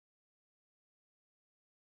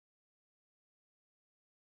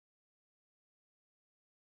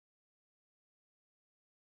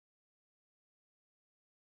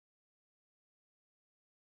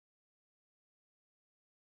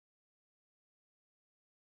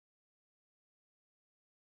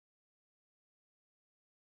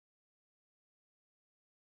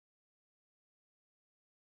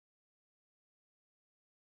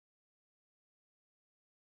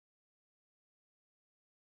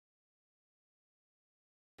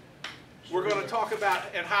We're going to talk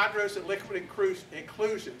about Enhydros and Liquid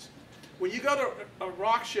Inclusions. When you go to a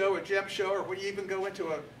rock show, a gem show, or when you even go into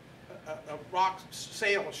a rock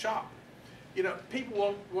sale shop, you know,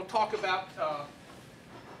 people will talk about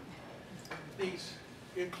these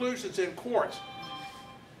inclusions in quartz.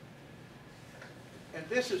 And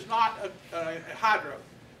this is not a hydro.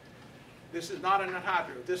 This is not an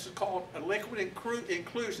anhydro. This is called a liquid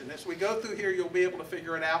inclusion. As we go through here, you'll be able to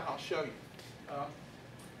figure it out. I'll show you.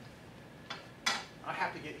 I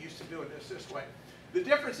have to get used to doing this way. The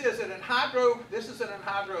difference is an anhydro, this is an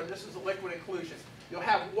anhydro, and this is a liquid inclusion. You'll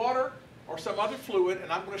have water or some other fluid,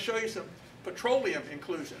 and I'm going to show you some petroleum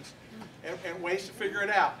inclusions and ways to figure it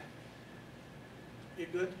out. You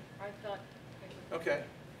good? I thought. Okay.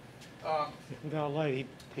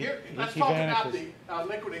 Here, let's he talk vanishes. about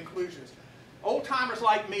the liquid inclusions. Old timers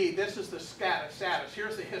like me, this is the status.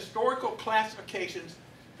 Here's the historical classifications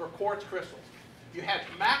for quartz crystals. You have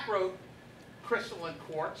macro crystalline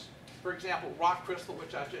quartz, for example, rock crystal,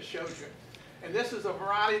 which I just showed you. And this is a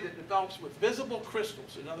variety that develops with visible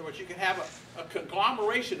crystals. In other words, you can have a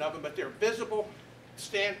conglomeration of them, but they're visible,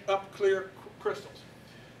 stand-up, clear crystals.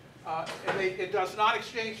 And it does not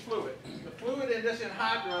exchange fluid. The fluid in this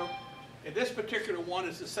anhydro, in this particular one,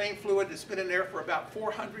 is the same fluid that's been in there for about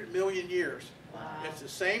 400 million years. Wow. It's the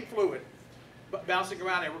same fluid bouncing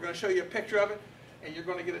around there. We're going to show you a picture of it, and you're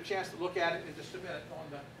going to get a chance to look at it in just a minute on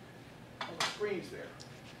the screens there.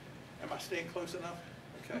 Am I staying close enough?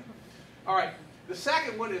 Okay. All right. The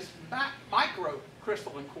second one is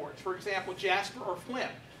microcrystalline quartz. For example, jasper or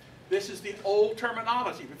flint. This is the old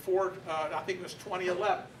terminology before, I think it was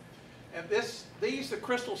 2011. And the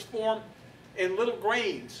crystals form in little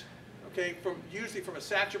grains, okay, usually from a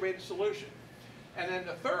saturated solution. And then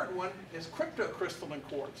the third one is cryptocrystalline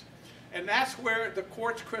quartz. And that's where the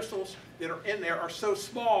quartz crystals that are in there are so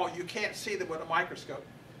small you can't see them with a microscope.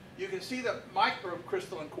 You can see the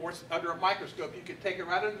microcrystalline quartz under a microscope. You can take it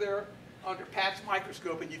right under there, under Pat's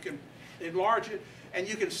microscope, and you can enlarge it, and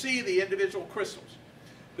you can see the individual crystals.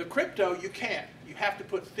 The crypto, you can't. You have to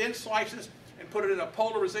put thin slices and put it in a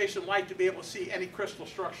polarization light to be able to see any crystal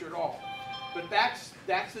structure at all. But that's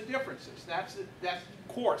the differences. That's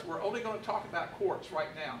quartz. We're only going to talk about quartz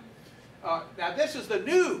right now. Now this is the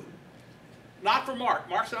new, not for Mark.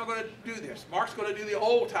 Mark's not going to do this. Mark's going to do the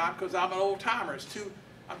old time because I'm an old timer.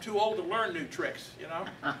 I'm too old to learn new tricks, you know.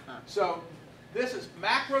 So this is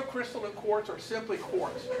macrocrystalline quartz, or simply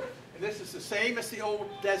quartz. And this is the same as the old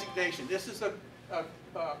designation. This is a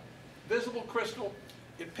visible crystal.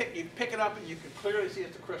 You pick it up and you can clearly see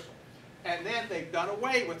it's a crystal. And then they've done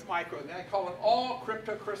away with micro. And they call it all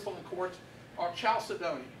cryptocrystalline quartz, or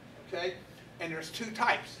chalcedony. Okay? And there's two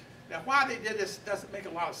types. Now why they did this doesn't make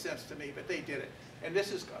a lot of sense to me, but they did it. And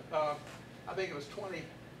this is, I think it was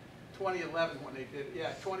 2011 when they did it.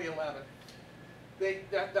 Yeah, 2011.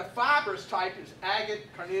 The fibrous type is agate,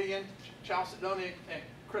 carnelian, chalcedonian, and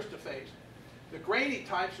cristophase. The grainy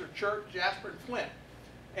types are chert, jasper, and flint.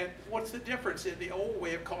 And what's the difference in the old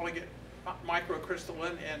way of calling it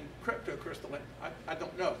microcrystalline and cryptocrystalline? I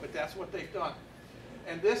don't know, but that's what they've done.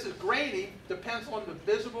 And this is grainy, depends on the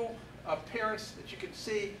visible appearance that you can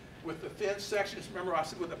see with the thin sections. Remember I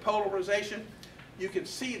said with the polarization, you can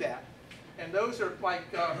see that. And those are like,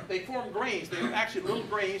 they form grains. They're actually little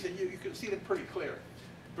grains, and you can see them pretty clear.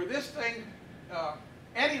 For this thing,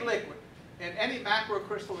 any liquid and any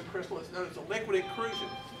macrocrystalline crystal is known as a liquid inclusion.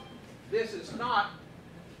 This is not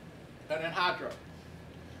an anhydro.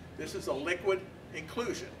 This is a liquid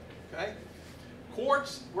inclusion. Okay?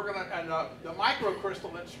 Quartz, we're going to, and the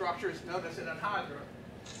microcrystalline structure is known as an anhydro.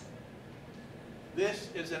 This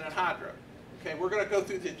is an anhydro. Okay, we're going to go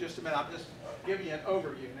through this in just a minute. I'll just give you an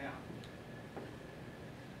overview now.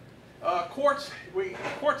 Quartz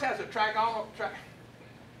has a trigonal.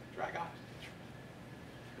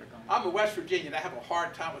 I'm a West Virginian. I have a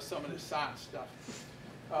hard time with some of this science stuff.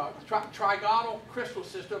 Trigonal crystal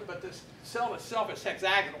system, but the cell itself is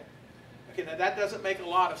hexagonal. Okay, now that doesn't make a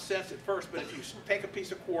lot of sense at first, but if you take a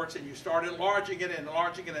piece of quartz and you start enlarging it,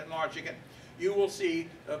 enlarging it, enlarging it, you will see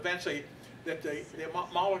eventually that the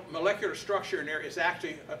molecular structure in there is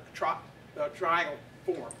actually a triangle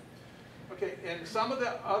form. Okay, and some of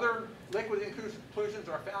the other liquid inclusions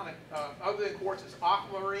are found in, other than quartz, is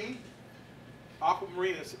aquamarine.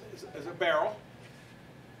 Aquamarine is a beryl.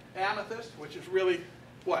 Amethyst, which is really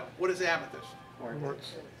what? What is amethyst?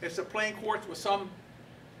 Quartz. It's a plain quartz with some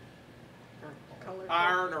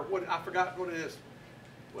iron, or what, I forgot what it is,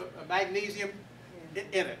 magnesium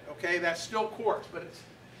in it. Okay, that's still quartz, but it's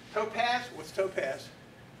topaz. What's topaz?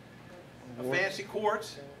 A fancy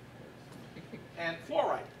quartz. And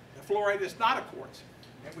fluorite. The fluorite is not a quartz.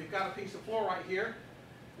 And we've got a piece of fluorite here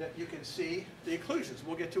that you can see the inclusions.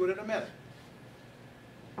 We'll get to it in a minute.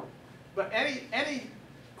 But any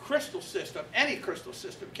crystal system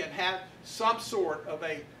can have some sort of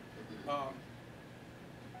a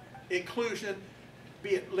inclusion, be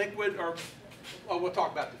it liquid or, oh, we'll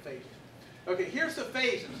talk about the phases. Okay, here's the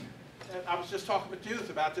phases. And I was just talking with Judith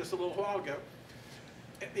about this a little while ago.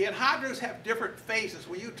 The enhydros have different phases.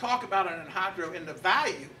 When you talk about an enhydro and the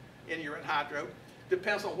value in your enhydro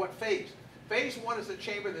depends on what phase. Phase 1 is a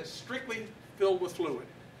chamber that's strictly filled with fluid.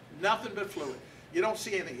 Nothing but fluid. You don't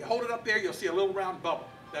see anything. You hold it up there, you'll see a little round bubble.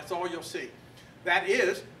 That's all you'll see. That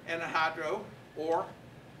is an enhydro, or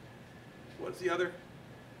what's the other?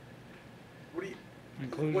 What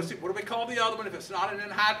do we call the other one? If it's not an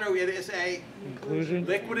enhydro, it is a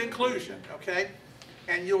liquid inclusion, okay?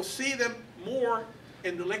 And you'll see them more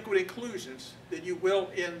in the liquid inclusions than you will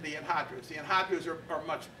in the enhydros. The enhydros are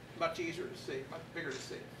much easier to see, much bigger to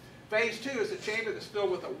see. Phase 2 is a chamber that's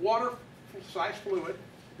filled with a water-sized fluid,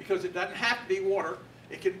 because it doesn't have to be water.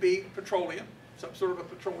 It can be petroleum, some sort of a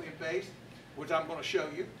petroleum base, which I'm going to show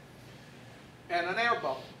you, and an air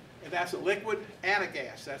bubble. And that's a liquid and a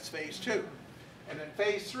gas. That's phase 2. And then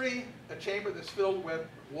phase 3, a chamber that's filled with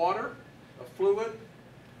water, a fluid,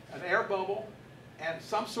 an air bubble, and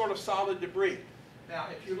some sort of solid debris. Now,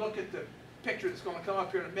 if you look at the picture that's going to come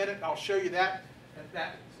up here in a minute, I'll show you that. And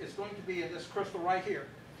that is going to be in this crystal right here.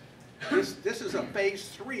 This is a phase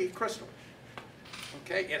 3 crystal.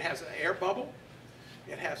 Okay, it has an air bubble.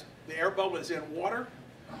 The air bubble is in water,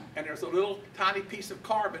 and there's a little tiny piece of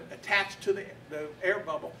carbon attached to the air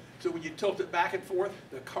bubble. So when you tilt it back and forth,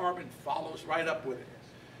 the carbon follows right up with it.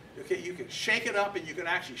 Okay, you can shake it up, and you can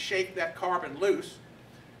actually shake that carbon loose,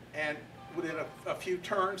 and within a few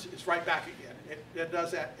turns, it's right back again. It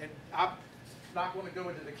does that, and I'm not going to go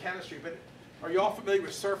into the chemistry, but are you all familiar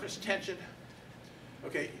with surface tension?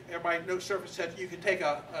 Okay, everybody knows surface tension. You can take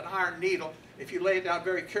an iron needle. If you lay it down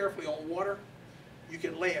very carefully on water, you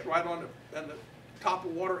can lay it right on the top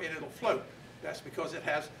of water, and it'll float. That's because it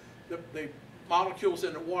has the molecules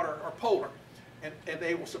in the water are polar, and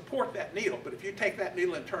they will support that needle. But if you take that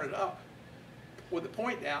needle and turn it up with the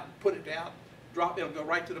point down, put it down, drop, it'll go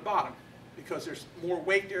right to the bottom, because there's more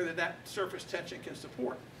weight there than that surface tension can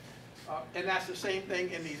support. And that's the same thing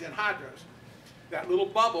in these enhydros. That little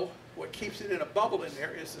bubble, what keeps it in a bubble in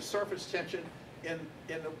there is the surface tension in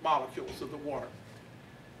the molecules of the water.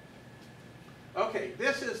 Okay,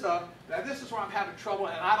 this is where I'm having trouble,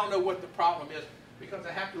 and I don't know what the problem is, because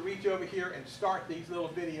I have to reach over here and start these little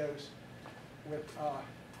videos with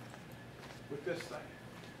this thing.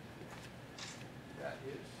 That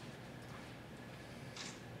is.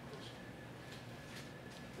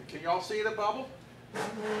 Can y'all see the bubble? Can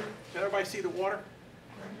everybody see the water?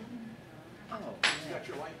 Oh, You got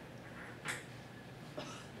your light?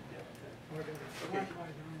 Okay.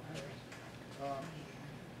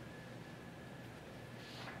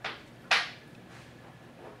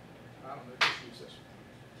 I don't know, just use this.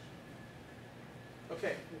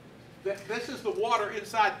 Okay, this is the water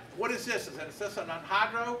inside. What is this? Is this an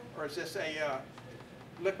enhydro, or is this a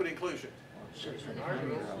liquid inclusion?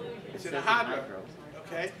 It's an enhydro.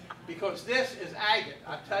 Okay, because this is agate.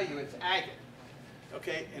 I tell you, it's agate.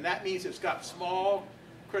 Okay, and that means it's got small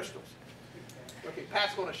crystals. Okay,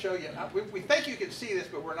 Pat's going to show you. We think you can see this,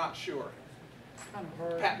 but we're not sure.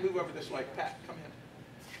 Pat, move over this way. Pat, come in.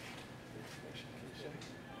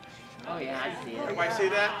 Oh yeah, I see it. Everybody see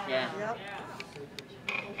that? Yeah. Yep.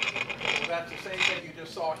 Well, that's the same thing you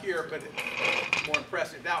just saw here, but it's more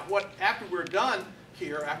impressive. Now, after we're done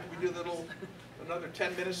here, after we do another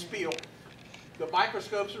 10-minute spiel, the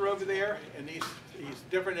microscopes are over there, and these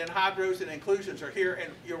different enhydros and inclusions are here,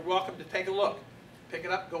 and you're welcome to take a look. Pick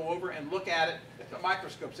it up, go over, and look at it at the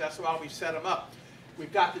microscopes. That's why we set them up.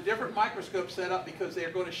 We've got the different microscopes set up because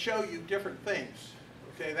they're going to show you different things.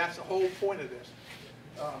 Okay, that's the whole point of this.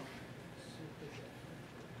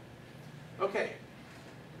 Okay,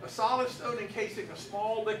 a solid stone encasing a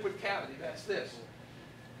small liquid cavity. That's this.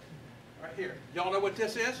 Right here. Y'all know what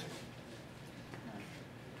this is?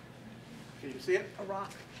 Can you see it? A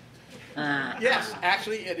rock. Yes,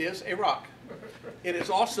 actually it is a rock. It is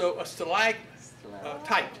also a stalagmite.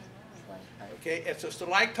 Okay, it's a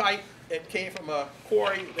stalactite. It came from a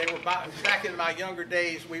quarry. They were back in my younger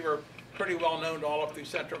days. We were pretty well known all up through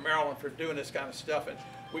Central Maryland for doing this kind of stuff. And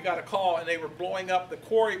we got a call, and they were blowing up. The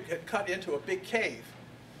quarry had cut into a big cave,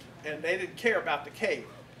 and they didn't care about the cave,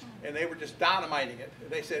 and they were just dynamiting it.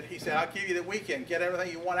 He said, "I'll give you the weekend. Get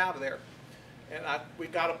everything you want out of there." And we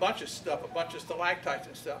got a bunch of stuff, a bunch of stalactites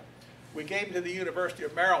and stuff. We gave them to the University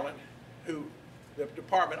of Maryland, who the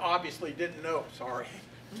department obviously didn't know. Sorry.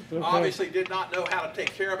 Obviously did not know how to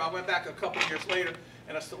take care of them. I went back a couple of years later,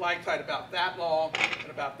 and a stalactite about that long and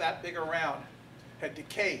about that big around had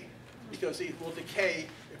decayed, because these will decay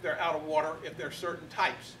if they're out of water, if they're certain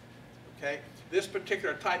types. Okay? This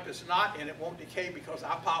particular type is not, and it won't decay because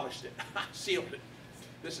I polished it. I sealed it.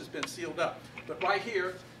 This has been sealed up. But right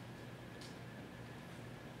here,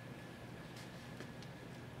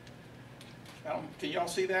 can y'all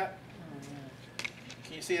see that?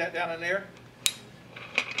 Can you see that down in there?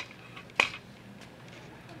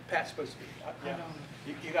 Pat's supposed to be. Yeah.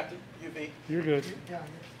 You got the UV? You're good.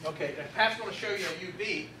 Okay, and Pat's going to show you a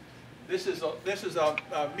UV. This is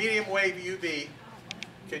a medium wave UV.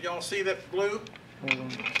 Can y'all see that blue? Hold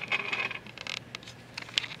on.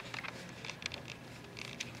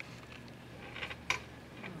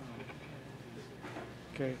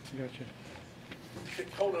 Okay, gotcha.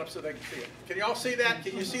 Hold it up so they can see it. Can y'all see that?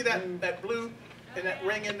 Can you see that blue and that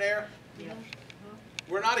ring in there?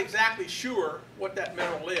 We're not exactly sure what that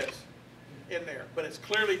mineral is in there, but it's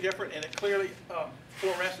clearly different, and it clearly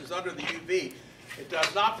fluoresces under the UV. It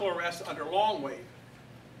does not fluoresce under long wave.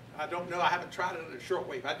 I don't know. I haven't tried it under short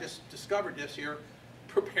wave. I just discovered this here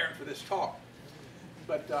preparing for this talk.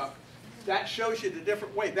 But that shows you the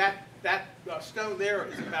different way. That stone there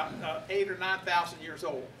is about 8,000 or 9,000 years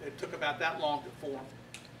old. It took about that long to form.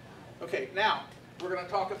 Okay, now we're going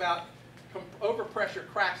to talk about overpressure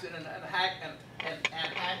cracks in an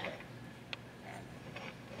anhydrous.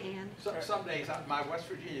 Some days my West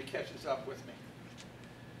Virginia catches up with me.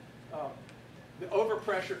 The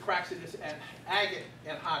overpressure cracks in this agate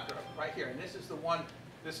anhydrous right here, and this is the one.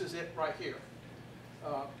 This is it right here.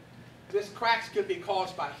 This cracks could be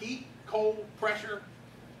caused by heat, cold, pressure,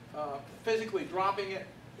 physically dropping it,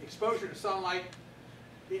 exposure to sunlight.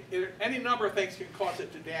 Any number of things can cause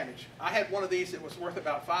it to damage. I had one of these that was worth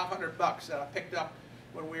about $500 that I picked up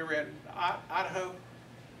when we were in Idaho.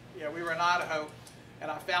 Yeah, we were in Idaho, and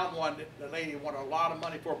I found one that the lady wanted a lot of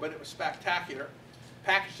money for, but it was spectacular.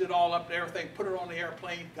 Packaged it all up and everything, put it on the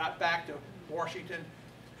airplane, got back to Washington,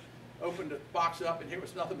 opened the box up, and here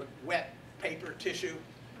was nothing but wet paper, tissue,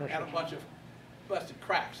 and a bunch of busted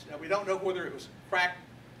cracks. Now, we don't know whether it was cracked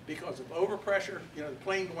because of overpressure, you know, the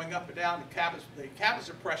plane going up and down, the cabins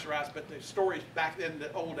are pressurized, but the storage back then in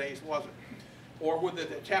the old days wasn't. Or whether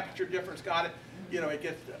the temperature difference got it, you know, it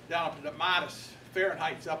gets down up to the minus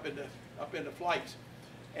Fahrenheit's up into flights.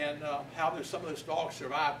 And how some of those dogs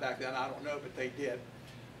survived back then, I don't know, but they did.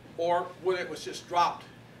 Or whether it was just dropped,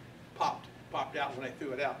 popped out when they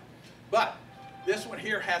threw it out. But this one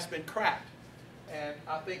here has been cracked. And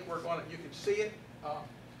I think you can see it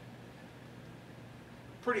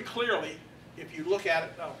pretty clearly if you look at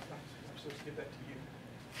it. Oh, I'm supposed to give that to you.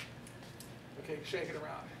 Okay, shake it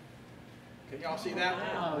around. Can y'all see that?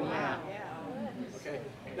 Oh, yeah. Okay,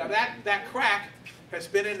 now that crack has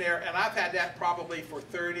been in there, and I've had that probably for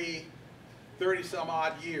 30 some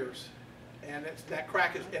odd years. And that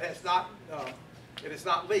crack it has not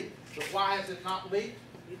leaked. But why has it not leaked?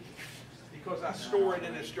 Because I store it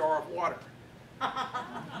in this jar of water.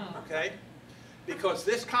 Okay? Because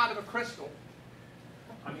this kind of a crystal,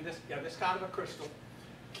 this kind of a crystal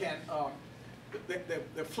can,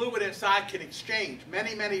 the fluid inside can exchange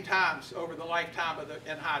many times over the lifetime of the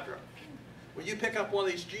anhydrous. When you pick up one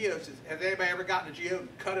of these geodes, has anybody ever gotten a geode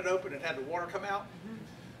and cut it open and had the water come out?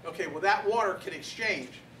 Okay, well that water can exchange.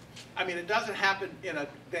 I mean, it doesn't happen in a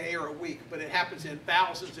day or a week, but it happens in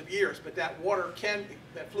thousands of years. But that fluid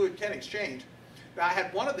can exchange. Now, I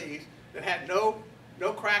had one of these that had no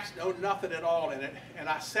cracks, no nothing at all in it, and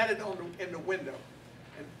I set it in the window.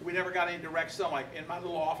 And we never got any direct sunlight. In my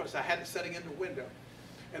little office, I had it setting in the window.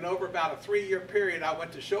 And over about a 3-year period, I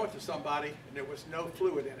went to show it to somebody, and there was no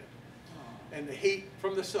fluid in it. And the heat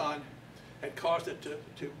from the sun had caused it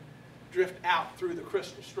to drift out through the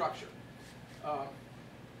crystal structure.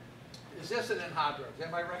 Is this an anhydrous? Does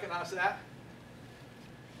anybody recognize that?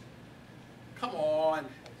 Come on.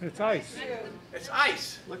 It's ice. It's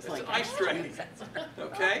ice. Looks it's like an ice tray.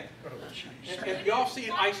 Okay? And y'all see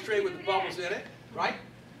an ice tray with the bubbles in it, right?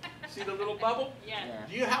 See the little bubble? Yeah.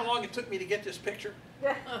 Do you know how long it took me to get this picture?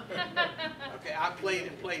 Okay, I played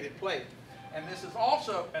and played and played. And this is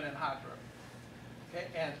also an anhydrous. Okay,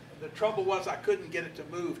 and the trouble was I couldn't get it to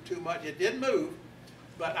move too much. It did move,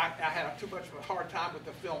 but I had too much of a hard time with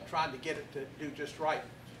the film trying to get it to do just right.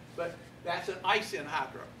 But that's an ice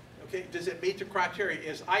anhydrous. Okay, does it meet the criteria?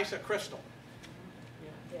 Is ice a crystal?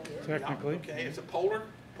 Technically. Yeah. Okay, it's a polar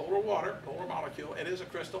molecule. It is a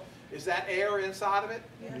crystal. Is that air inside of it?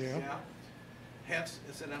 Yes. Yeah. Hence,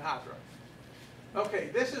 it's an anhydrous. Okay,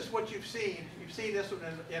 this is what you've seen. You've seen this one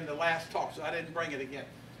in the last talk, so I didn't bring it again.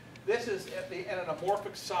 This is an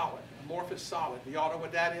amorphous solid. Amorphous solid. Do y'all know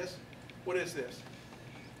what that is? What is this?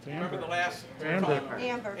 Remember the last Amber. time?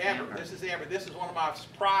 Amber. Amber. This is amber. This is one of my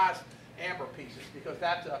surprise amber pieces because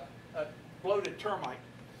that's a bloated termite.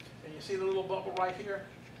 And you see the little bubble right here?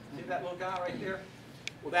 See that little guy right there?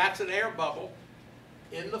 Well, that's an air bubble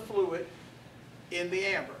in the fluid in the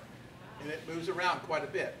amber. And it moves around quite a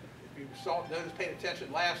bit. If you paid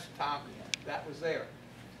attention last time, that was there.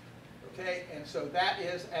 Okay, and so that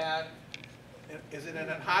is is it an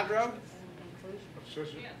enhydro?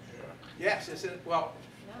 Yes, it's in, well,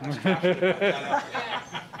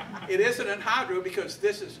 it is an enhydro because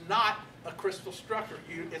this is not a crystal structure.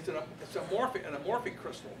 It's an amorphic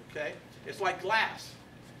crystal, okay? It's like glass.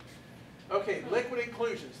 Okay, liquid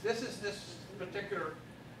inclusions. This is this particular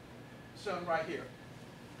stone right here.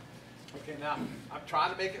 Okay, now I'm going to try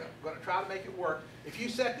to make it work. If you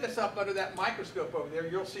set this up under that microscope over there,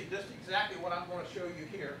 you'll see just exactly what I'm going to show you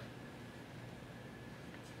here.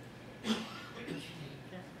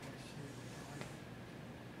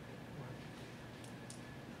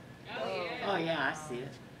 Oh, yeah, I see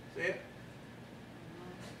it. See it?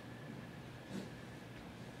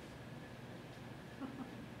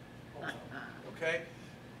 Okay.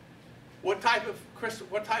 What type of crystal?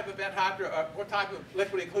 What type of anhydro? What type of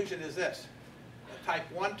liquid inclusion is this? Type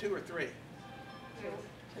 1, 2, or 3?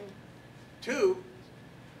 2.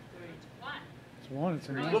 It's one. It's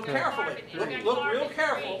a Look nitro. carefully. Look real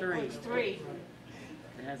careful. 3. 3.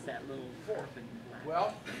 It has that little carbon black.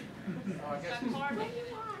 Well, I guess It's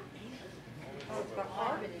got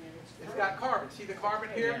carbon in it. it's got carbon. See the carbon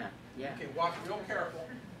here? Yeah, yeah. Okay, watch real careful.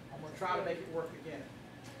 I'm going to try to make it work again.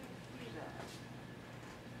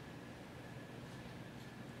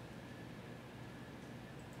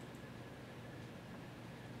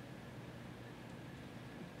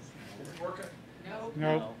 Is it working? No.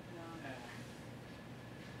 No.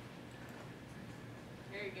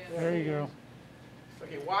 There you go. There you go.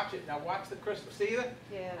 Okay, watch it. Now watch the crystal. See it?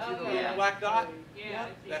 Yeah. See the Oh, little yeah. black dot? Yeah.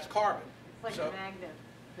 That's carbon. It's like So- a magnet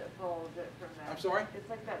that follows it from that. I'm sorry? It's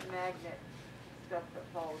like that magnet stuff that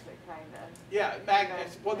follows it, kinda. Yeah,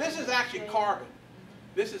 magnets. Well, this is actually carbon.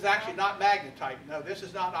 This is actually not magnetite. No, this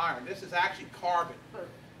is not iron. This is actually carbon. But,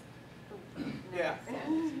 Yeah.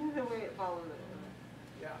 the way it follows it.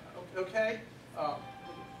 Yeah. Okay.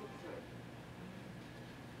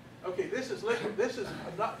 Okay. This is liquid. This is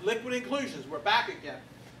not liquid inclusions. We're back again.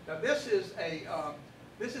 Now this is a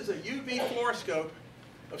UV fluoroscope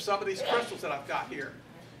of some of these crystals that I've got here.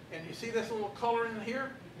 And you see this little color in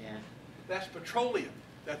here? Yeah. That's petroleum.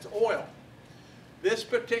 That's oil. This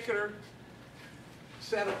particular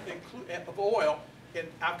set of oil, and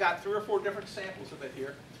I've got 3 or 4 different samples of it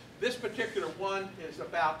here. This particular one is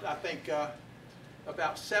about, I think,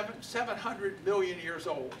 about 700 million years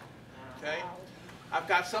old. Okay. I've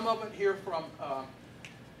got some of it here from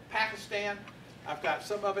Pakistan. I've got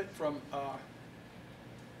some of it from,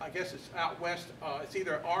 I guess it's out west. It's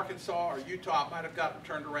either Arkansas or Utah. I might have gotten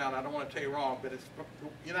turned around. I don't want to tell you wrong, but it's from the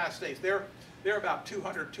United States. They're about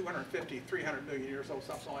 200, 250, 300 million years old,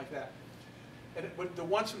 something like that. And but the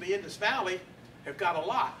ones from the Indus Valley have got a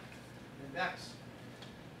lot. And that's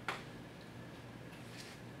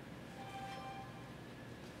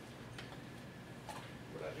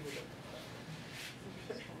what I do with it.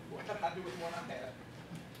 What did I do with one I had?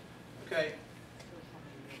 Okay.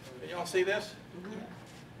 Can y'all see this?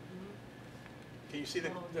 Can you see the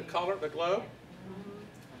color, the glow?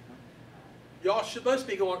 Y'all should supposed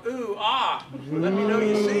to be going, ooh, ah. Let me know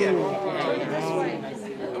you see it.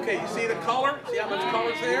 Okay, you see the color? See how much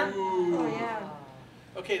color's there? Oh, yeah.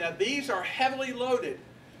 Okay, now these are heavily loaded.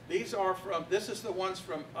 These are from, this is the ones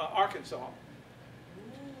from Arkansas.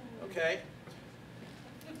 Okay?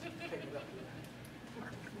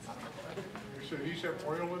 So these have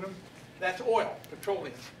oil in them? That's oil,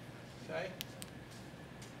 petroleum. Okay?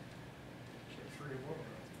 So 3 in 1 oil.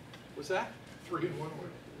 What's that? 3 in 1 oil.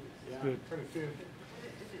 Yeah. Good. Kind of thin.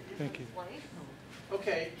 Thank you.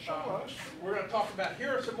 Okay, we're going to talk about,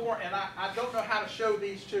 here are some more, and I don't know how to show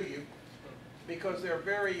these to you because they're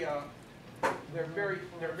very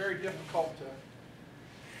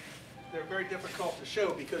difficult to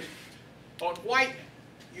show because on white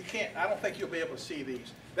you can't. I don't think you'll be able to see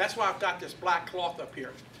these. That's why I've got this black cloth up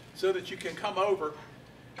here so that you can come over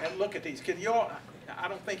and look at these. Can you all? I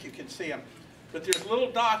don't think you can see them, but there's little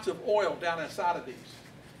dots of oil down inside of these.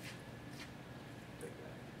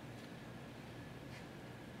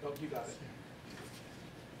 Oh, you got it.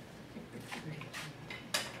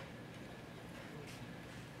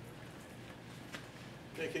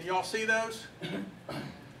 Okay, can y'all see those?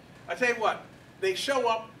 I tell you what, they show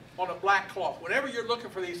up on a black cloth. Whenever you're looking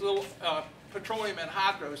for these little petroleum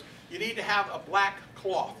anhydros, you need to have a black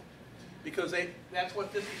cloth. because that's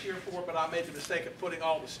what this is here for, but I made the mistake of putting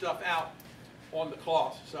all the stuff out on the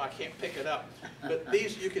cloth, so I can't pick it up. But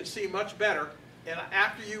these you can see much better, and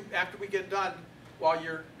after we get done, while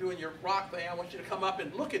you're doing your rock thing, I want you to come up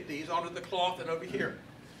and look at these under the cloth and over here.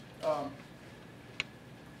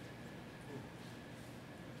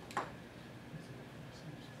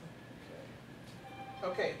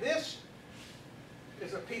 Okay, this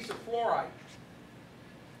is a piece of fluorite.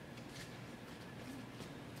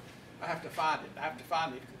 I have to find it. I have to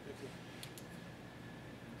find it.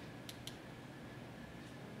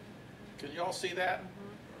 Can you all see that?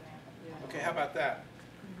 Okay, how about that?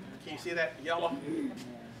 Can you see that yellow?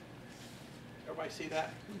 Everybody see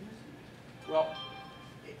that? Well,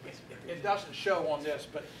 it doesn't show on this,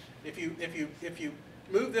 but if you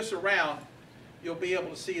move this around, you'll be able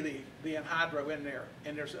to see the Enhydro in there.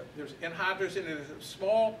 And there's Enhydros in there. There's a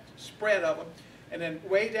small spread of them, and then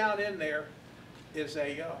way down in there is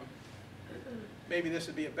a maybe this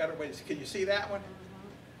would be a better way to see. Can you see that one?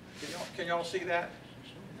 Can y'all see that?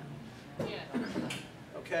 Yeah.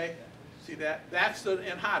 Okay, see that? That's the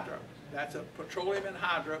Enhydro. That's a petroleum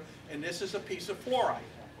Enhydro, and this is a piece of fluorite.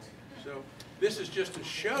 So this is just to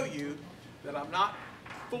show you that I'm not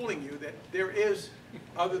fooling you, that there is,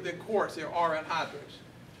 other than quartz, there are Enhydros.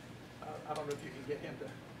 I don't know if you can get him to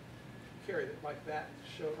carry it like that.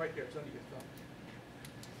 Show it right there, it's under your thumb.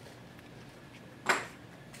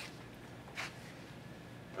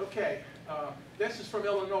 Okay, this is from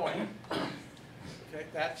Illinois. Okay,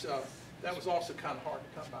 that was also kind of hard to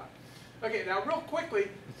come by. Okay, now real quickly,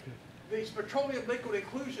 these petroleum liquid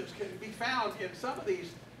inclusions can be found in some of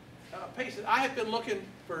these pieces. I have been looking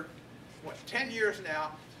for, 10 years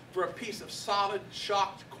now for a piece of solid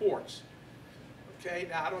shocked quartz. Okay,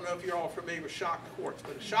 now I don't know if you're all familiar with shocked quartz,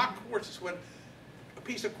 but a shocked quartz is when a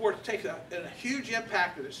piece of quartz takes a huge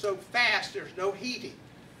impact and it's so fast there's no heating.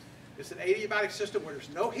 It's an adiabatic system where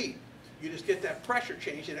there's no heat. You just get that pressure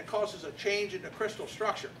change and it causes a change in the crystal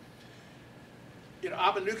structure. You know,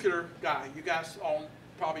 I'm a nuclear guy. You guys all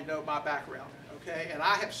probably know my background, okay? And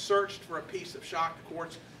I have searched for a piece of shocked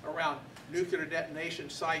quartz around nuclear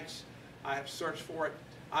detonation sites. I have searched for it.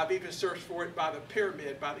 I've even searched for it by the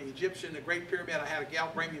pyramid, by the Egyptian, the Great Pyramid. I had a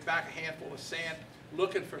gal bring me back a handful of sand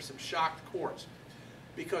looking for some shocked quartz.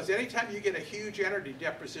 Because anytime you get a huge energy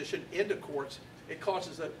deposition into quartz, it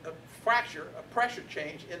causes a fracture, a pressure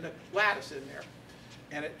change in the lattice in there.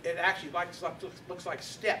 And it actually looks like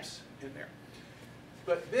steps in there.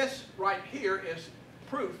 But this right here is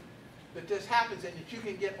proof that this happens and that you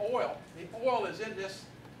can get oil. The oil is in this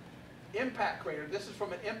impact crater. This is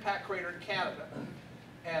from an impact crater in Canada.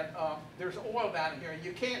 And there's oil down in here, and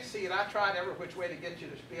you can't see it. I tried every which way to get you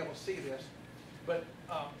to be able to see this. But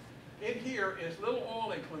in here is little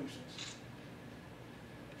oil inclusions.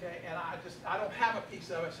 Okay, and I don't have a piece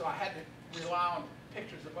of it, so I had to rely on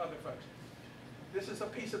pictures of other folks. This is a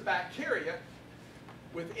piece of bacteria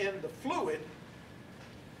within the fluid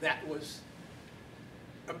that was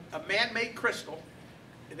a man-made crystal,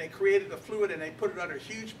 and they created the fluid and they put it under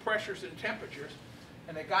huge pressures and temperatures,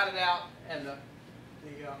 and they got it out, and the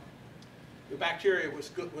bacteria was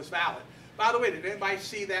valid. By the way, did anybody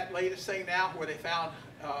see that latest thing now where they found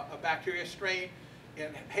a bacteria strain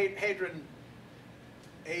in hadron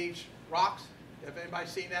age rocks? Have anybody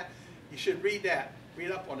seen that? You should read that.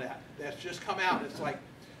 Read up on that. That's just come out. It's like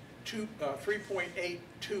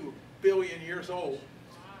 3.82 billion years old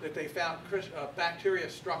that they found bacteria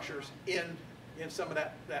structures in some of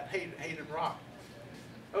that hadron rock.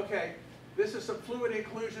 Okay, this is some fluid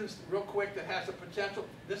inclusions real quick that has a potential.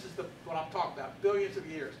 This is what I'm talking about, billions of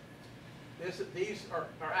years. These are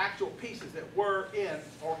actual pieces that were in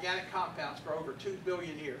organic compounds for over 2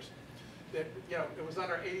 billion years. That, you know, it was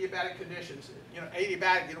under adiabatic conditions. You know,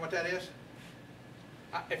 adiabatic, you know what that is?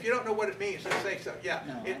 If you don't know what it means, just say so. Yeah,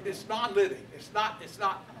 No, it's non-living. It's not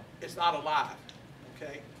alive.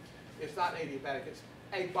 Okay, it's not adiabatic. It's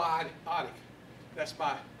abiotic. That's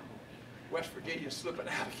my West Virginia slipping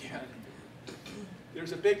out again.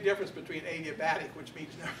 There's a big difference between adiabatic, which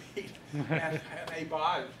means no heat, and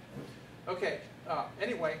abiotic. Okay.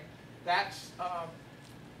 Anyway, that's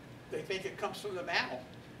they think it comes from the mammal.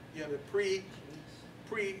 You know, the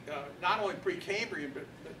not only pre-Cambrian, but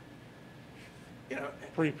you know,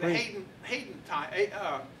 the Hayden time.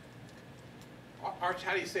 How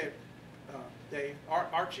do you say it, Dave?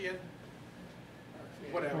 Archean,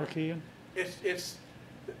 whatever. Archean. It's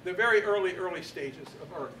the very early stages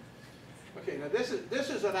of Earth. Okay, now this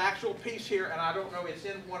is an actual piece here, and I don't know, it's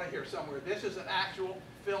in one of here somewhere. This is an actual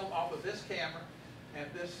film off of this camera,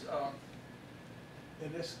 and this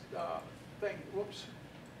thing. Whoops.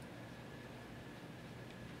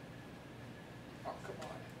 Oh, come on.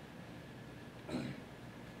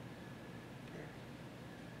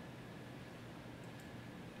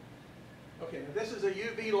 Okay, now this is a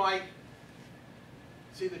UV light.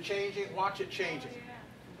 See the changing? Watch it changing.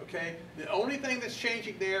 Okay, the only thing that's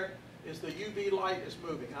changing there is the UV light is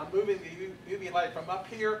moving. I'm moving the UV light from up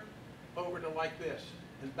here over to like this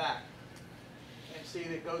and back. And see,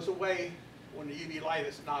 it goes away when the UV light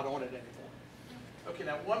is not on it anymore. Okay,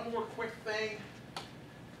 now one more quick thing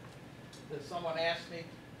that someone asked me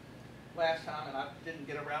last time and I didn't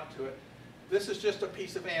get around to it. This is just a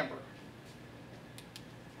piece of amber.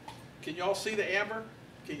 Can you all see the amber?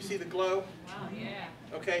 Can you see the glow? Wow, yeah.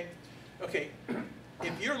 Okay, okay.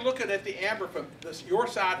 If you're looking at the amber from your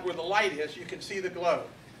side where the light is, you can see the glow.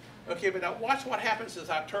 Okay, but now watch what happens as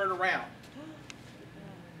I turn around.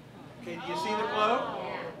 Okay, do you see the glow?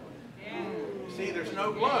 Yeah. You see, there's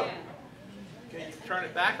no glow. Okay, you turn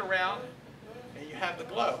it back around, and you have the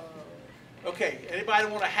glow. Okay, anybody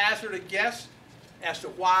want to hazard a guess as to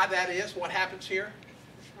why that is? What happens here?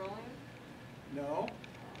 No.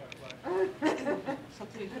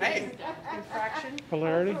 Hey. Infraction?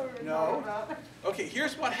 Polarity? No. Okay,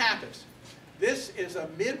 here's what happens. This is a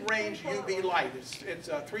mid-range UV light. It's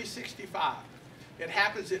 365. It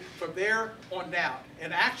happens from there on down.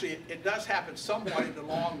 And actually, it does happen somewhat in the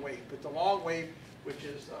long wave. But the long wave, which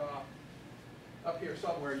is up here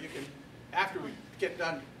somewhere, you can, after we get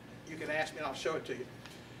done, you can ask me and I'll show it to you.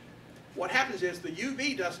 What happens is the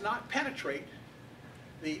UV does not penetrate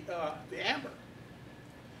the amber.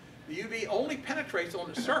 The UV only penetrates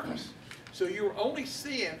on the surface. So you're only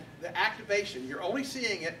seeing the activation. You're only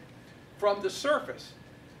seeing it from the surface.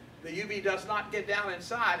 The UV does not get down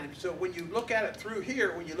inside. And so when you look at it through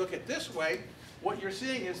here, when you look at this way, what you're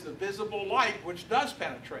seeing is the visible light, which does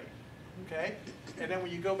penetrate. Okay? And then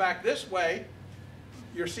when you go back this way,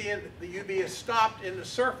 you're seeing the UV is stopped in the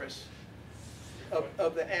surface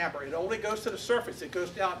of the amber. It only goes to the surface. It goes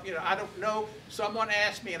down, you know, I don't know. Someone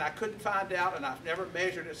asked me and I couldn't find out and I've never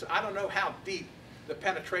measured it. So I don't know how deep the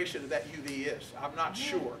penetration of that UV is. I'm not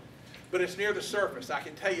sure. But it's near the surface. I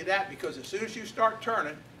can tell you that because as soon as you start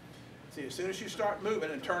turning, see, as soon as you start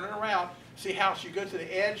moving and turning around, see how you go to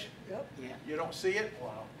the edge? Yep. Yeah. You don't see it?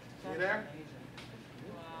 Wow. See there?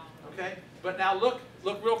 Wow. Okay? But now look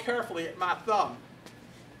real carefully at my thumb.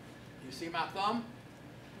 You see my thumb?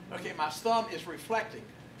 Okay, my thumb is reflecting.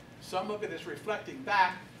 Some of it is reflecting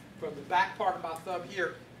back from the back part of my thumb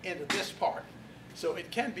here into this part. So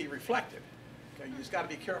it can be reflective. Okay, you just got to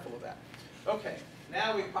be careful of that. Okay,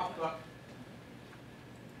 now we pop up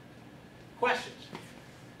questions.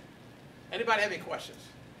 Anybody have any questions?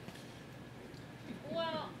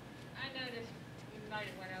 Well, I noticed you might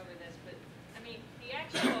have went over this, but I mean, the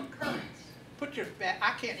actual occurrence. Put your,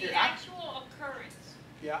 I can't hear. The actual occurrence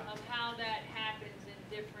Yeah. of how that happens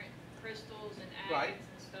in different crystals and agates Right.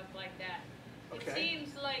 and stuff like that. It Okay.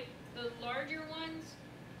 seems like the larger ones.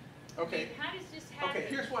 Okay. I mean, how does this happen? Okay,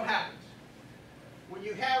 here's what happens. When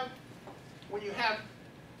you have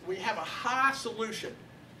a high solution,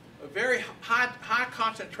 a very high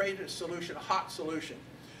concentrated solution, a hot solution,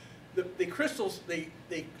 the crystals, the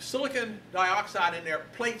silicon dioxide in there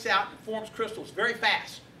plates out and forms crystals very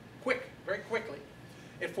fast, very quickly.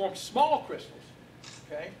 It forms small crystals,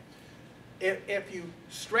 okay? If you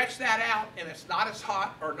stretch that out and it's not as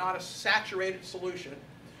hot or not a saturated solution,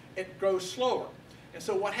 it grows slower. And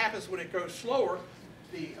so what happens when it grows slower,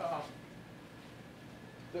 the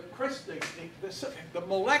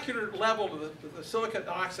molecular level of the silicon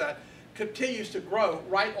dioxide continues to grow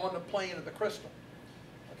right on the plane of the crystal.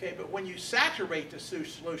 Okay, but when you saturate the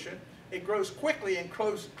solution, it grows quickly and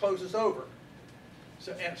closes over.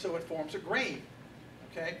 So it forms a grain,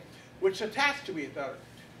 okay, which attach to each other.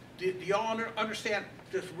 Do y'all understand,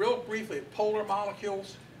 just real briefly, polar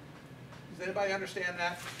molecules? Does anybody understand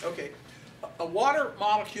that? Okay. A water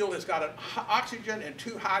molecule has got an oxygen and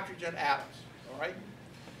 2 hydrogen atoms, all right?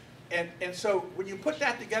 And so when you put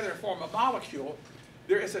that together and form a molecule,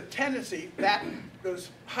 there is a tendency that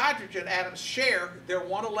those hydrogen atoms share their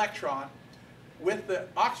 1 electron with the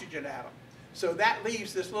oxygen atom. So that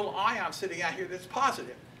leaves this little ion sitting out here that's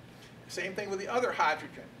positive. Same thing with the other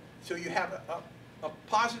hydrogen. So you have a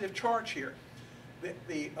positive charge here.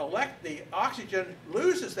 The oxygen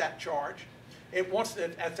loses that charge. It wants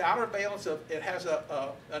its outer valence of, it has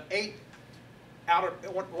an 8 outer,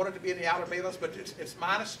 wanted to be in the outer valence, but it's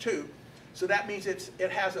 -2. So that means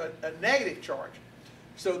it has a negative charge.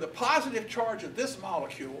 So the positive charge of this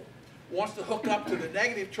molecule wants to hook up to the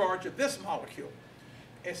negative charge of this molecule.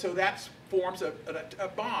 And so that forms a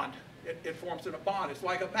bond. It forms in a bond. It's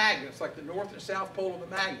like a magnet. It's like the north and south pole of a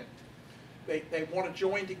magnet. They want to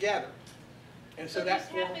join together. And so this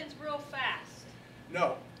happens real fast.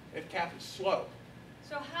 No, it happens slow.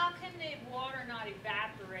 So how can the water not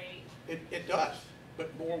evaporate? It does,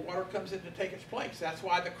 but more water comes in to take its place. That's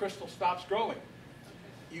why the crystal stops growing.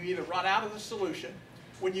 You either run out of the solution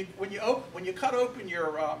when you cut open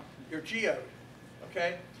your geode,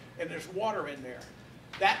 okay, and there's water in there.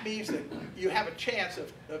 That means that you have a chance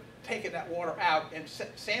of taking that water out and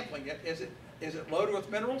sampling it. Is it loaded with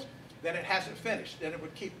minerals? Then it hasn't finished. Then it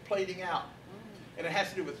would keep plating out. And it has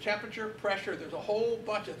to do with temperature, pressure. There's a whole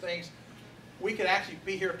bunch of things. We could actually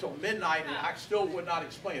be here till midnight and I still would not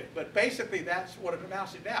explain it. But basically that's what it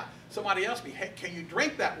amounts to now. Somebody asked me, hey, can you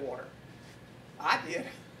drink that water? I did.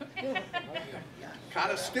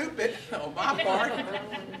 Kind of stupid on my part.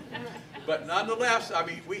 But nonetheless, I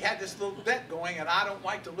mean, we had this little bet going, and I don't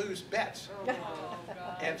like to lose bets.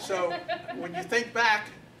 And so when you think back,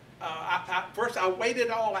 first I weighed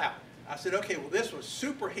it all out. I said, okay, well, this was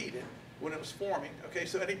superheated when it was forming. Okay,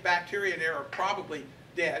 so any bacteria in there are probably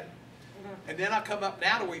dead. And then I come up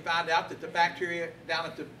now to we find out that the bacteria down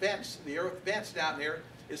at the vents, the earth vents down there,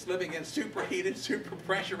 is living in superheated, super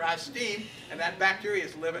pressurized steam, and that bacteria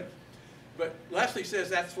is living. But Leslie says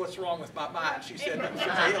that's what's wrong with my mind. She said there's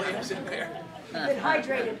some aliens in there. Been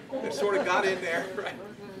hydrated. That sort of got in there, right?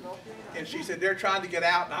 And she said they're trying to get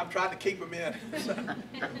out, and I'm trying to keep them in.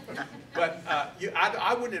 But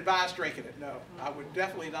I wouldn't advise drinking it. No, I would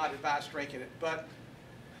definitely not advise drinking it. But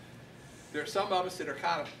there are some of us that are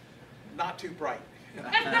kind of not too bright, and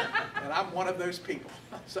I'm one of those people.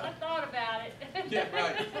 So, I thought about it. yeah,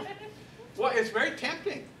 right. Well, it's very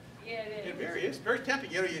tempting. Yeah, it is. It's very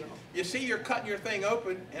tempting. You know, you see you're cutting your thing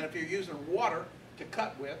open, and if you're using water to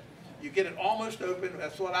cut with, you get it almost open.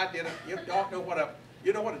 That's what I did. You don't know what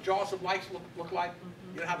a jaws of life look like.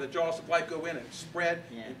 You know how the jaws of life go in and spread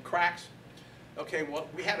and cracks. Okay, well,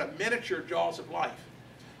 we had a miniature jaws of life.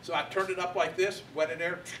 So I turned it up like this, went in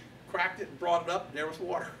there, cracked it, and brought it up, and there was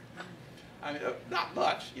water. I mean, not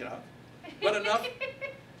much, you know, but enough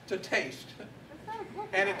to taste.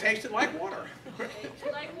 And it tasted like water.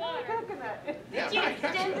 Like water. Yeah, Did you- right.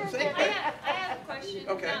 That's what I'm saying. I have a question.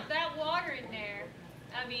 Okay. Now, that water in there,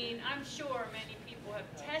 I mean, I'm sure many people have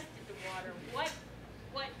tested the water.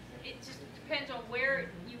 It just depends on where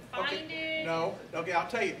you find it. No, okay, I'll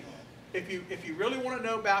tell you. If you really want to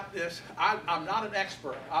know about this, I'm not an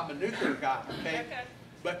expert. I'm a nuclear guy, okay?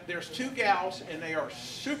 But there's two gals, and they are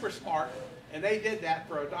super smart, and they did that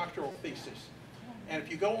for a doctoral thesis. And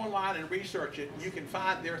if you go online and research it, you can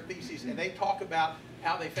find their theses, and they talk about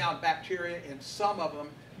how they found bacteria in some of them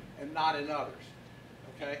and not in others.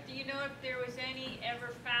 Okay? Do you know if there was any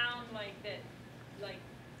ever found like that, like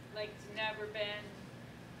it's never been,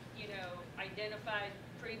 you know, identified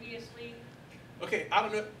previously? Okay, I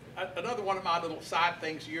don't know. Another one of my little side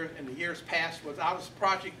things in the years past was I was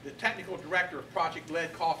the technical director of Project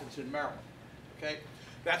Lead Coffins in Maryland. Okay,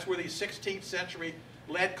 that's where these 16th century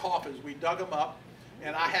lead coffins, we dug them up,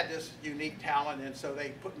 and I had this unique talent, and so they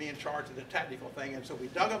put me in charge of the technical thing, and so we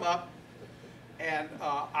dug them up, and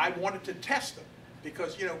I wanted to test them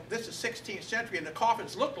because, you know, this is 16th century, and the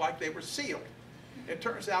coffins looked like they were sealed. It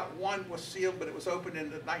turns out one was sealed, but it was opened in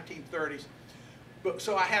the 1930s. But,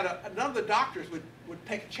 so I had none of the doctors would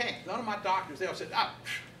take a chance. None of my doctors, they all said, "Ah,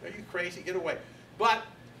 are you crazy? Get away." But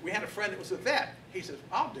we had a friend that was a vet. He says,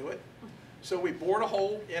 "I'll do it." So we bored a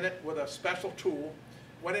hole in it with a special tool,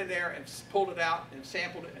 went in there and pulled it out and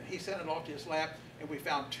sampled it, and he sent it off to his lab, and we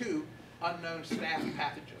found 2 unknown staph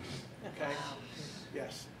pathogens. Okay?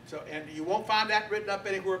 Yes. So, and you won't find that written up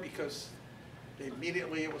anywhere because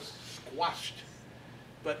immediately it was squashed.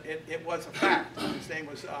 But it was a fact. His name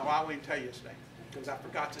was, I won't even tell you his name, because I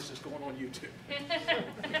forgot this is going on YouTube.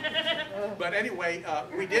 But anyway,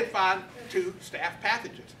 we did find 2 staph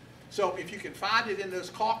pathogens. So if you can find it in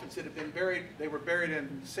those coffins that have been buried, they were buried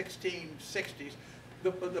in 1660s.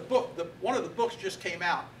 One of the books just came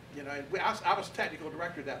out. You know, I was technical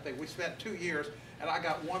director of that thing. We spent 2 years, and I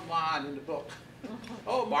got 1 line in the book.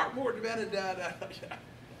 Oh, Mark Moore invented that.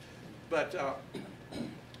 But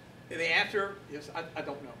the answer is I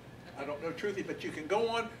don't know. I don't know truthfully, but you can go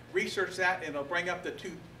on, research that, and it'll bring up the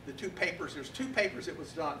two papers. There's 2 papers that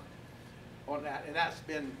was done on that, and that's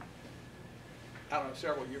been, I don't know,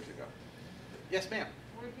 several years ago. Yes, ma'am.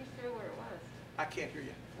 Where'd you say where it was? I can't hear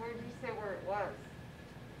you. Where'd you say where it was?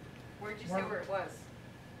 Where'd you say where it was?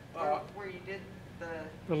 Where you did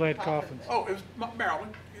The lead coffins. Oh, it was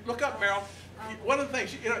Maryland. You look up Maryland. One of the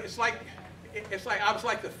things, you know, it's like I was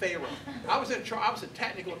like the Pharaoh. I was a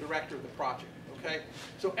technical director of the project. Okay,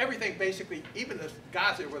 so everything basically, even the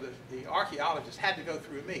guys that were the archaeologists, had to go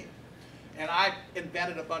through me, and I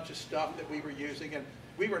invented a bunch of stuff that we were using, and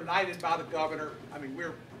we were knighted by the governor. I mean, we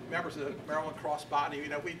were members of the Maryland Cross Botany. You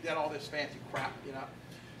know, we did all this fancy crap. You know,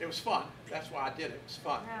 it was fun. That's why I did it. It was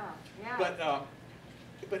fun. Yeah. But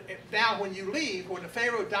but now when you leave, when the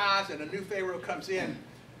pharaoh dies and a new pharaoh comes in,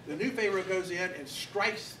 the new pharaoh goes in and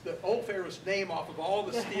strikes the old pharaoh's name off of all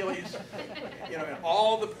the steles, you know, and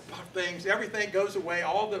all the things. Everything goes away.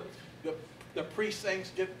 All the priest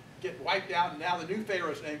things get wiped out, and now the new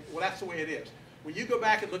pharaoh's name. Well, that's the way it is. When you go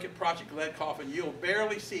back and look at Project Lead Coffin, you'll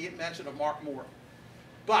barely see it mentioned of Mark Moore.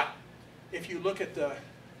 But if you look at the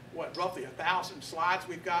roughly 1,000 slides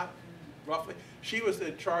we've got, roughly, she was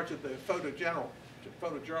in charge of the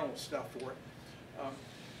photojournal stuff for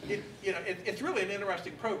it. It's really an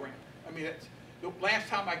interesting program. I mean, the last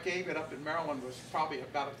time I gave it up in Maryland was probably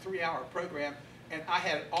about a 3-hour program, and I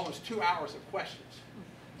had almost 2 hours of questions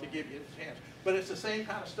to give you a chance. But it's the same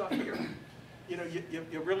kind of stuff here. You know,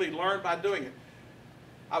 you really learn by doing it.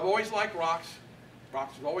 I've always liked rocks.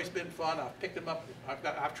 Rocks have always been fun. I've picked them up.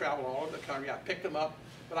 I've traveled all over the country. I picked them up,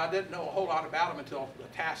 but I didn't know a whole lot about them until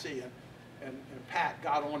Tassie and Pat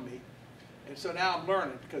got on me. And so now I'm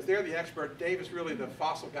learning, because they're the expert. Dave is really the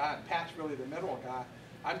fossil guy, and Pat's really the mineral guy.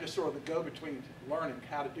 I'm just sort of the go-between learning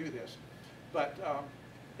how to do this. But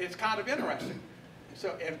it's kind of interesting.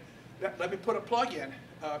 So, and let me put a plug in.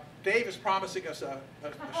 Dave is promising us a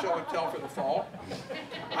show and tell for the fall.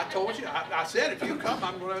 I told you, I said if you come,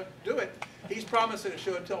 I'm going to do it. He's promising a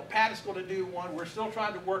show and tell. Pat is going to do one. We're still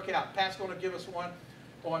trying to work out. Pat's going to give us one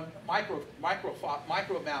on micro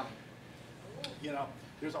mounting. You know,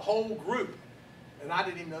 there's a whole group, and I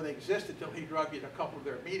didn't even know they existed until he drugged me to a couple of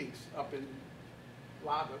their meetings up in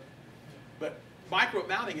Lava. But micro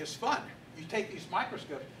mounting is fun. You take these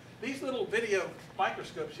microscopes. These little video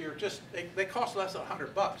microscopes here, they cost less than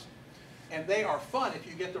 $100, and they are fun if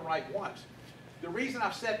you get the right ones. The reason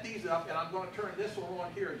I've set these up, and I'm going to turn this one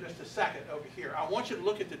on here in just a second over here, I want you to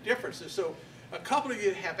look at the differences. So a couple of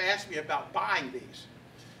you have asked me about buying these,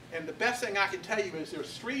 and the best thing I can tell you is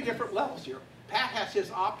there's 3 different levels here. Pat has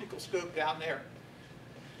his optical scope down there.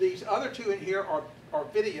 These other 2 in here are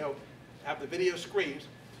video, have the video screens.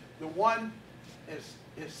 The one is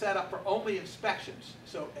set up for only inspections.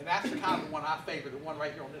 So, and that's the kind of one I favor, the one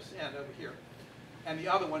right here on this end over here. And the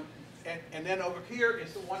other one, and then over here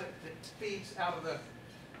is the one that feeds out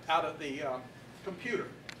of the computer.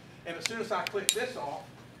 And as soon as I click this off,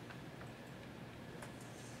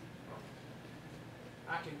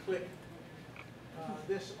 I can click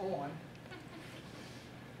this on.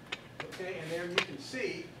 Okay, and there you can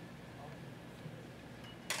see.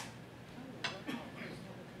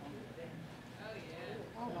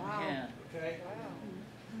 Oh, wow. Yeah. Okay,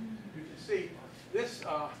 you can see this.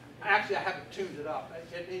 Actually, I haven't tuned it up.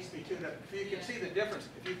 It needs to be tuned up. If you can see the difference,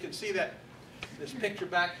 if you can see that this picture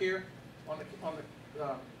back here on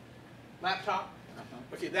the laptop.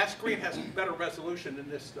 Okay, that screen has better resolution than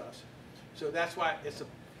this does, so that's why it's a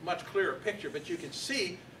much clearer picture. But you can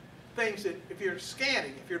see things that if you're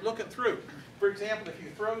scanning, if you're looking through. For example, if you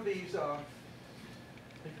throw these,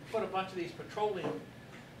 if you put a bunch of these petroleum,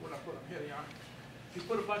 what I put them here, they are. If you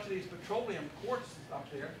put a bunch of these petroleum quartz up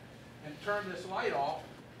there and turn this light off,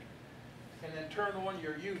 and then turn on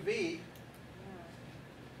your UV.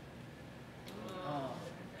 Oh.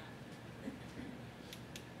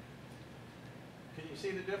 Can you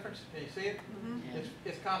see the difference? Can you see it? Mm-hmm. Yeah.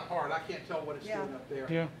 It's kind of hard. I can't tell what it's doing up there.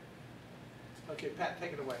 Yeah. Okay, Pat,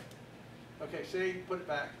 take it away. Okay, see, put it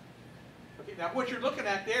back. Okay, now what you're looking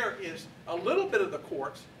at there is a little bit of the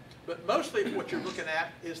quartz, but mostly what you're looking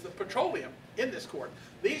at is the petroleum in this quartz.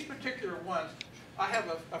 These particular ones, I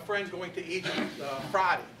have a friend going to Egypt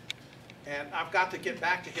Friday, and I've got to get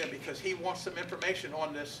back to him because he wants some information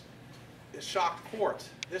on this shocked quartz.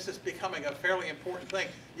 This is becoming a fairly important thing.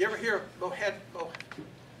 You ever hear of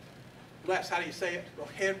Les, how do you say it?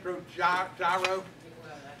 Mohenjo-daro?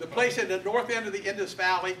 The place in the north end of the Indus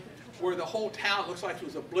Valley where the whole town looks like it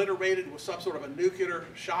was obliterated with some sort of a nuclear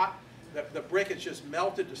shot. The brick is just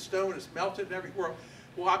melted, the stone is melted everywhere.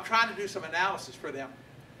 Well, I'm trying to do some analysis for them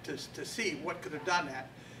to see what could have done that.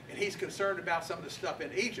 And he's concerned about some of the stuff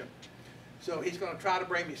in Egypt. So he's going to try to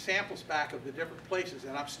bring me samples back of the different places,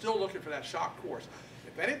 and I'm still looking for that shocked quartz.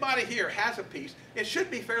 If anybody here has a piece, it should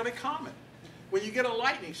be fairly common. When you get a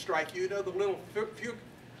lightning strike, you know the little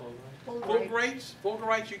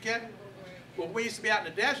fulgurites you get? Well, we used to be out in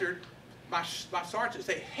the desert. My sergeants,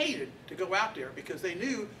 they hated to go out there because they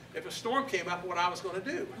knew if a storm came up what I was going to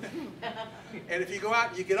do. And if you go out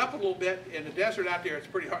and you get up a little bit in the desert out there, it's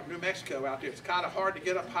pretty hard. New Mexico out there, it's kind of hard to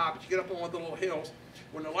get up high, but you get up on one of the little hills.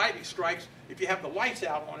 When the lightning strikes, if you have the lights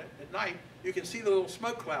out on it at night, you can see the little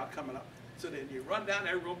smoke cloud coming up. So then you run down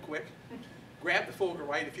there real quick, grab the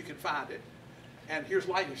fulgurite if you can find it, and here's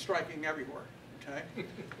lightning striking everywhere. Okay?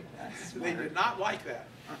 They did not like that.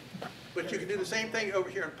 But you can do the same thing over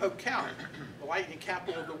here in Polk County, the lightning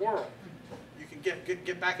capital of the world. You can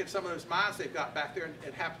get back in some of those mines they've got back there, and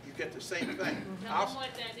you get the same thing. Tell them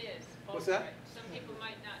what that is. What's that? Fulgurite. Some people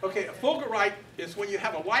might not know. Okay, a fulgurite is when you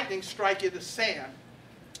have a lightning strike in the sand.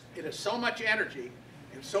 It has so much energy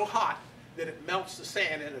and so hot that it melts the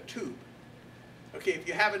sand in a tube. Okay, if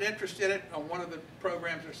you have an interest in it on one of the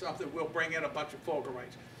programs or something, we'll bring in a bunch of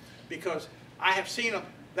fulgurites, because I have seen them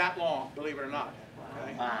that long, believe it or not.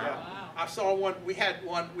 Okay? Wow. Yeah. I saw one, we had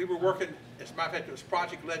one, we were working, as a matter of fact, it was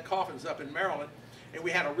Project Lead Coffins up in Maryland, and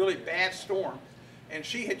we had a really bad storm. And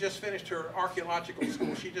she had just finished her archaeological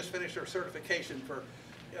school. She just finished her certification for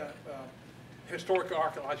historical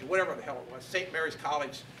archaeology, whatever the hell it was, St. Mary's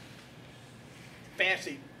College,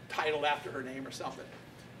 fancy title after her name or something.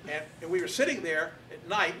 And we were sitting there at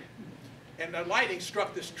night, and the lightning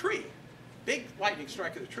struck this tree. Big lightning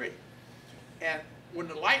strike of the tree. And when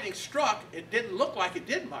the lightning struck, it didn't look like it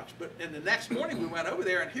did much. But then the next morning we went over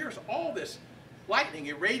there, and here's all this lightning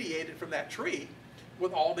irradiated from that tree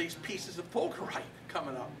with all these pieces of fulgurite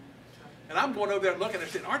coming up. And I'm going over there looking and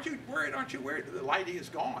saying, aren't you worried, aren't you worried? The lightning is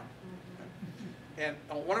gone. And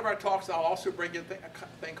on one of our talks, I'll also bring in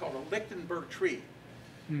a thing called a Lichtenberg tree.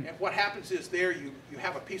 And what happens is there you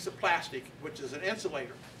have a piece of plastic, which is an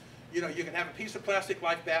insulator. You know, you can have a piece of plastic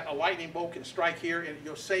like that, a lightning bolt can strike here, and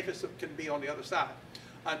your safest can be on the other side.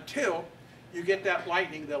 Until you get that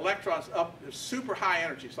lightning, the electrons up, there's super high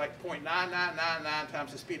energies, like 0.9999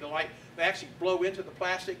 times the speed of light. They actually blow into the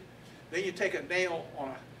plastic. Then you take a nail on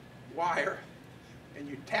a wire, and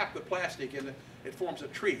you tap the plastic, and it forms a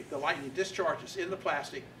tree. The lightning discharges in the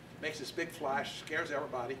plastic, makes this big flash, scares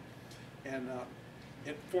everybody, and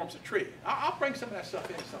it forms a tree. I'll bring some of that stuff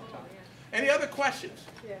in sometime. Any other questions?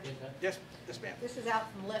 Yeah. Yes, yes, ma'am. This is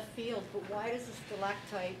out from left field, but why does the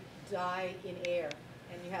stalactite die in air?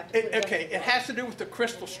 And you have to put it Okay, it has to do with the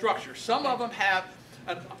crystal structure. Some of them have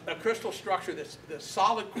a crystal structure that's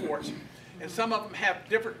solid quartz, and some of them have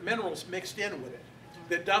different minerals mixed in with it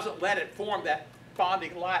that doesn't let it form that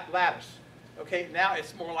bonding lattice. Okay, now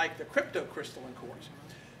it's more like the cryptocrystalline quartz.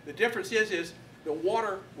 The difference is the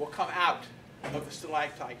water will come out of the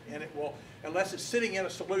stalactite, and it will, unless it's sitting in a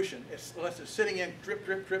solution, unless it's sitting in drip,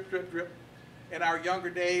 drip, drip, drip, drip. In our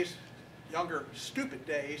younger days, stupid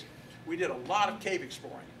days, we did a lot of cave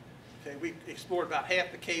exploring. Okay, we explored about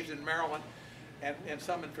half the caves in Maryland and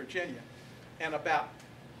some in Virginia, and about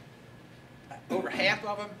over half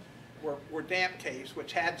of them were damp caves,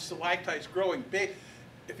 which had stalactites growing big.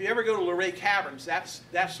 If you ever go to Luray Caverns, that's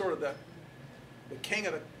sort of the king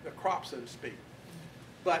of the crop, so to speak.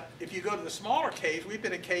 But if you go to the smaller caves, we've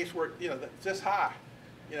been in caves where, you know, this high.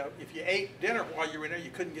 You know, if you ate dinner while you were in there,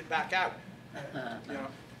 you couldn't get back out. You know,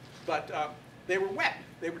 but they were wet.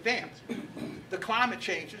 They were damp. The climate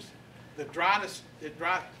changes. The dryness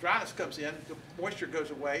comes in. The moisture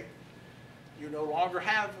goes away. You no longer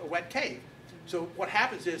have a wet cave. So what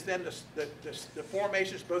happens is then the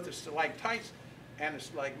formations, both the stalactites and the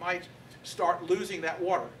stalagmites, start losing that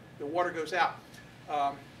water. The water goes out.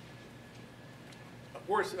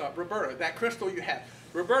 Where's Roberta? That crystal you had.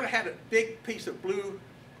 Roberta had a big piece of blue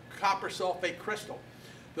copper sulfate crystal.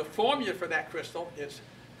 The formula for that crystal is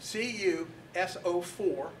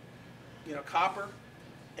CuSO4, you know, copper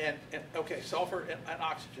and okay, sulfur and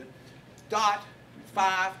oxygen, dot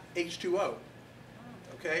 5H2O.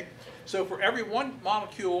 Okay, so for every one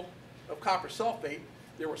molecule of copper sulfate,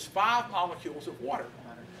 there was 5 molecules of water.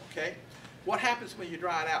 Okay, what happens when you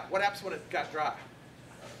dry it out? What happens when it got dry?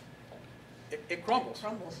 It crumbles.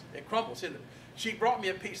 It crumbles. And she brought me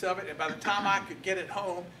a piece of it, and by the time I could get it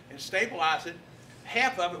home and stabilize it,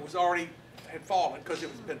 half of it was already had fallen because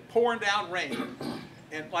it was been pouring down rain.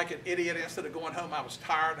 And like an idiot, instead of going home, I was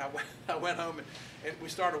tired. I went home and we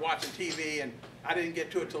started watching TV, and I didn't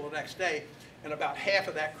get to it till the next day. And about half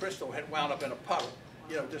of that crystal had wound up in a puddle,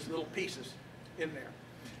 you know, just little pieces in there.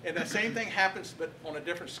 And the same thing happens, but on a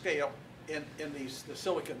different scale in the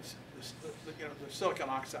silicons, you know, the silicon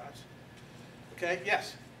oxides. Okay,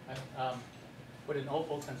 yes? Would an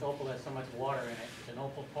opal, since opal has so much water in it, is an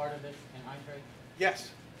opal part of this anhydrite? Yes.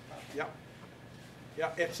 Yep.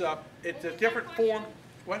 Yeah, it's a different form.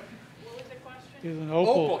 What? What was the question? Is an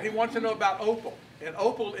opal. He wants to know about opal. And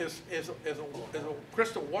opal is a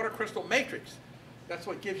crystal, water crystal matrix. That's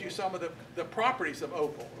what gives you some of the properties of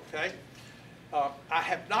opal, okay? I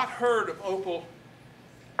have not heard of opal,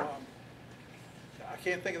 I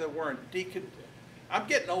can't think of the word, I'm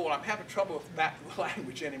getting old, I'm having trouble with that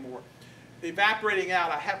language anymore. The evaporating out,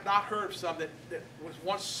 I have not heard of some that was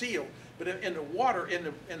once sealed, but in the water, in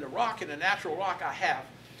the rock, in the natural rock, I have,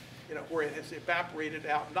 you know, where it has evaporated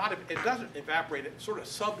out. It doesn't evaporate, it sort of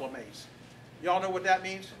sublimates. Y'all know what that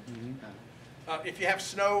means? Mm-hmm. If you have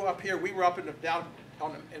snow up here, we were up in down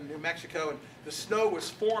in New Mexico, and the snow was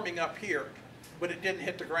forming up here, but it didn't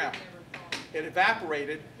hit the ground. It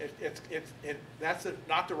evaporated. That's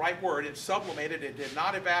not the right word. It sublimated. It did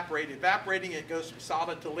not evaporate. Evaporating, it goes from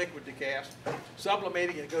solid to liquid to gas.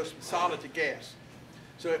 Sublimating, it goes from solid to gas.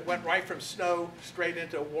 So it went right from snow straight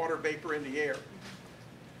into water vapor in the air.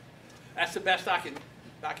 That's the best I can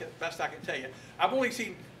tell you. I've only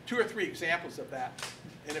seen 2 or 3 examples of that,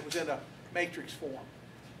 and it was in a matrix form.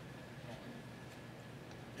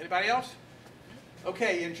 Anybody else?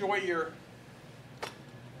 Okay, enjoy your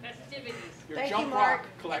Festivities. Thank you, junk Mark. rock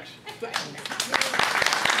collection.